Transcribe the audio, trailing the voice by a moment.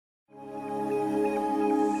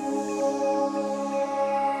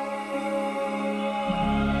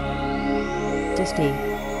Disty.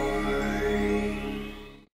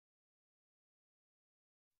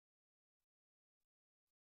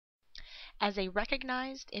 As a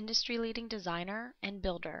recognized industry-leading designer and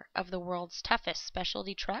builder of the world's toughest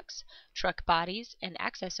specialty trucks, truck bodies, and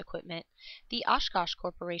access equipment, the Oshkosh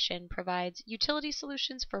Corporation provides utility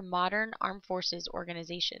solutions for modern armed forces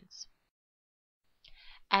organizations.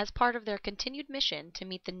 As part of their continued mission to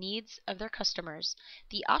meet the needs of their customers,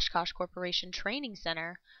 the Oshkosh Corporation Training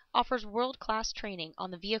Center offers world-class training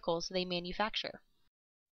on the vehicles they manufacture.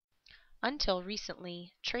 Until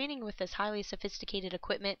recently, training with this highly sophisticated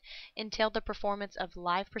equipment entailed the performance of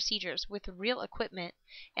live procedures with real equipment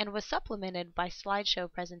and was supplemented by slideshow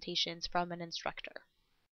presentations from an instructor.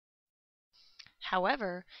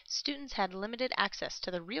 However, students had limited access to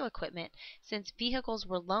the real equipment since vehicles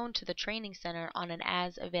were loaned to the training center on an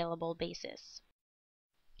as-available basis.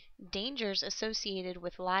 Dangers associated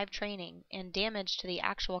with live training and damage to the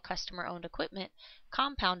actual customer-owned equipment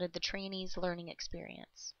compounded the trainees' learning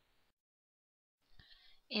experience.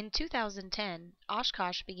 In 2010,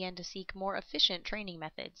 Oshkosh began to seek more efficient training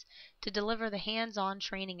methods to deliver the hands-on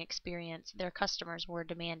training experience their customers were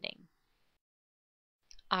demanding.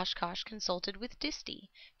 Oshkosh consulted with Disty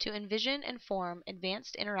to envision and form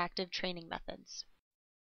advanced interactive training methods.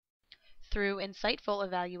 Through insightful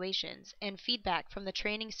evaluations and feedback from the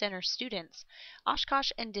training center students,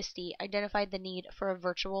 Oshkosh and Disty identified the need for a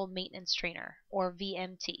virtual maintenance trainer, or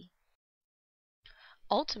VMT.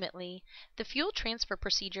 Ultimately, the fuel transfer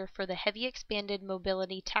procedure for the Heavy Expanded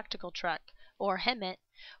Mobility Tactical Truck, or HEMTT,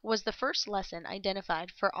 was the first lesson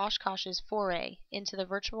identified for Oshkosh's foray into the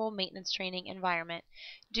virtual maintenance training environment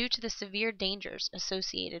due to the severe dangers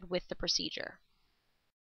associated with the procedure.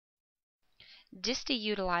 Disty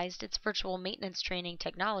utilized its virtual maintenance training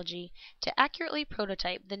technology to accurately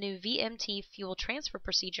prototype the new VMT fuel transfer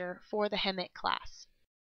procedure for the HEMTT class.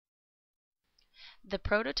 The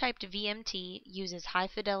prototyped VMT uses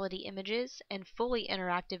high-fidelity images and fully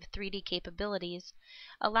interactive 3D capabilities,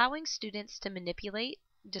 allowing students to manipulate,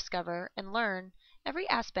 discover, and learn every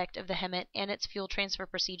aspect of the HEMTT and its fuel transfer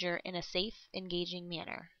procedure in a safe, engaging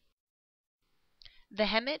manner. The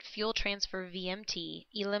HEMTT Fuel Transfer VMT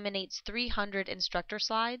eliminates 300 instructor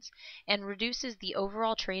slides and reduces the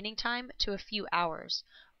overall training time to a few hours,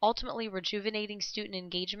 ultimately rejuvenating student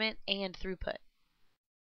engagement and throughput.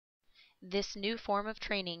 This new form of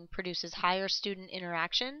training produces higher student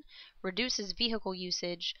interaction, reduces vehicle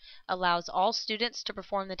usage, allows all students to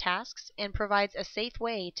perform the tasks, and provides a safe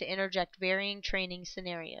way to interject varying training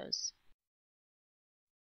scenarios.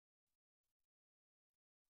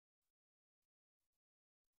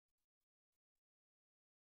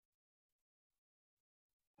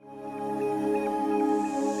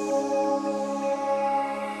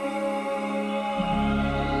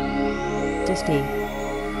 Disty.